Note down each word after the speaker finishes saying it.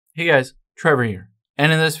Hey guys, Trevor here.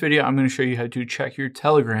 And in this video, I'm going to show you how to check your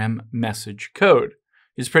Telegram message code.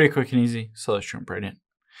 It's pretty quick and easy, so let's jump right in.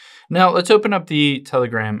 Now, let's open up the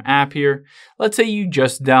Telegram app here. Let's say you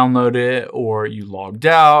just downloaded it or you logged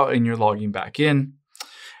out and you're logging back in.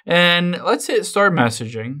 And let's hit start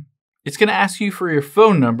messaging. It's going to ask you for your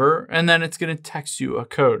phone number and then it's going to text you a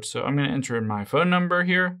code. So I'm going to enter in my phone number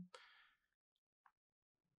here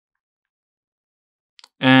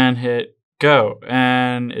and hit go.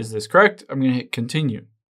 And is this correct? I'm going to hit continue.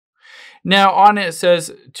 Now on it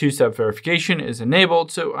says two-step verification is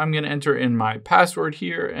enabled. So I'm going to enter in my password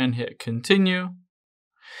here and hit continue.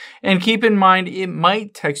 And keep in mind, it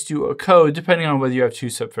might text you a code depending on whether you have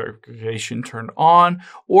two-step verification turned on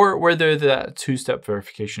or whether that two-step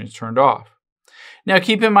verification is turned off. Now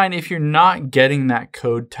keep in mind, if you're not getting that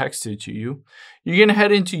code texted to you, you're going to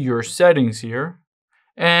head into your settings here.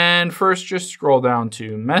 And first just scroll down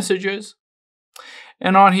to messages.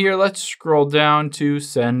 And on here, let's scroll down to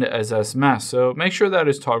send as SMS. So make sure that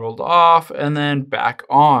is toggled off and then back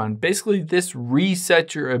on. Basically, this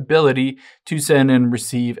resets your ability to send and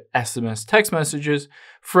receive SMS text messages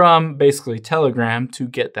from basically Telegram to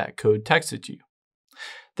get that code texted to you.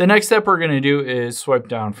 The next step we're going to do is swipe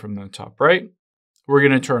down from the top right. We're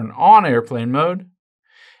going to turn on airplane mode.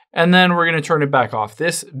 And then we're going to turn it back off.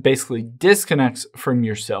 This basically disconnects from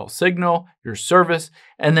your cell signal, your service,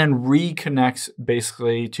 and then reconnects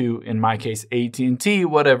basically to, in my case, AT&T,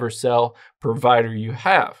 whatever cell provider you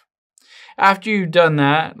have. After you've done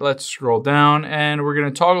that, let's scroll down and we're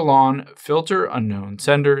going to toggle on filter unknown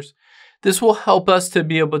senders. This will help us to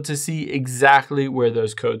be able to see exactly where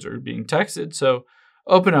those codes are being texted. So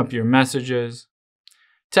open up your messages,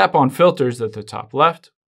 tap on filters at the top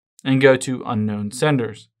left, and go to unknown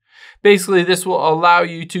senders. Basically, this will allow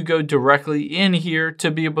you to go directly in here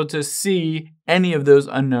to be able to see any of those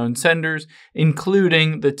unknown senders,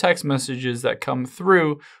 including the text messages that come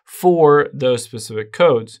through for those specific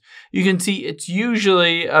codes. You can see it's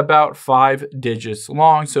usually about 5 digits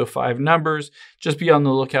long, so 5 numbers. Just be on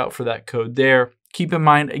the lookout for that code there. Keep in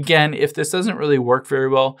mind, again, if this doesn't really work very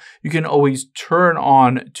well, you can always turn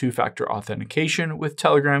on two-factor authentication with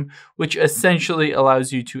Telegram, which essentially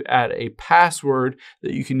allows you to add a password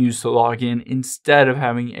that you can use to log in instead of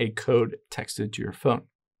having a code texted to your phone.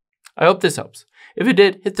 I hope this helps. If it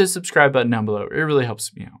did, hit the subscribe button down below. It really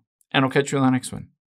helps me out. And I'll catch you on the next one.